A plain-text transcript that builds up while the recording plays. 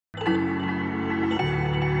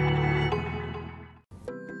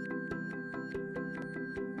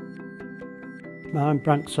I'm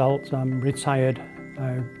Frank Salt, I'm retired.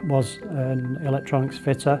 I was an electronics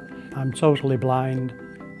fitter. I'm totally blind.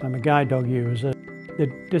 I'm a guide dog user. The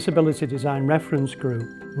Disability Design Reference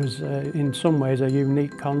Group was in some ways a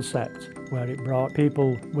unique concept where it brought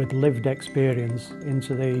people with lived experience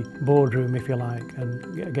into the boardroom, if you like,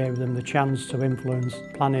 and gave them the chance to influence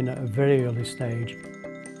planning at a very early stage.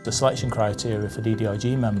 The selection criteria for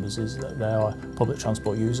DDIG members is that they are public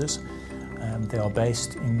transport users. They are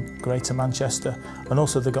based in Greater Manchester, and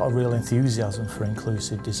also they've got a real enthusiasm for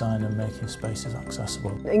inclusive design and making spaces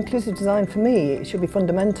accessible. Inclusive design for me, it should be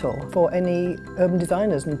fundamental for any urban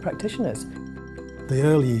designers and practitioners. The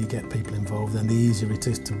earlier you get people involved, then the easier it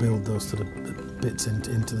is to build those sort of bits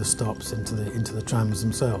into the stops, into the trams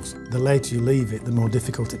themselves. The later you leave it, the more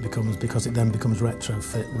difficult it becomes, because it then becomes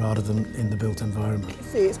retrofit rather than in the built environment.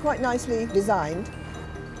 See, it's quite nicely designed.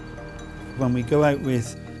 When we go out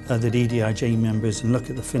with the DDIG members and look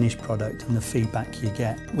at the finished product and the feedback you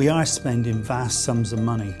get, we are spending vast sums of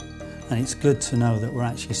money, and it's good to know that we're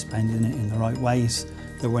actually spending it in the right ways,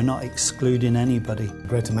 that we're not excluding anybody.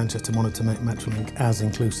 Greater Manchester wanted to make Metrolink as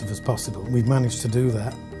inclusive as possible. We've managed to do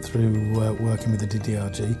that through working with the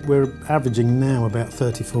DDRG. We're averaging now about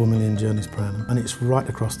 34 million journeys per annum, and it's right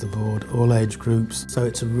across the board, all age groups, so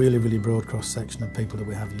it's a really, really broad cross-section of people that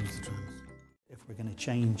we have used the trams. If we're going to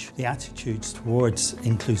change the attitudes towards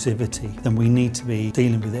inclusivity, then we need to be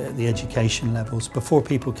dealing with it at the education levels. Before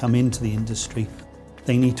people come into the industry,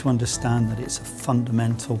 they need to understand that it's a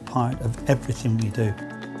fundamental part of everything we do.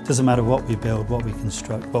 It doesn't matter what we build, what we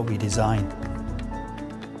construct, what we design.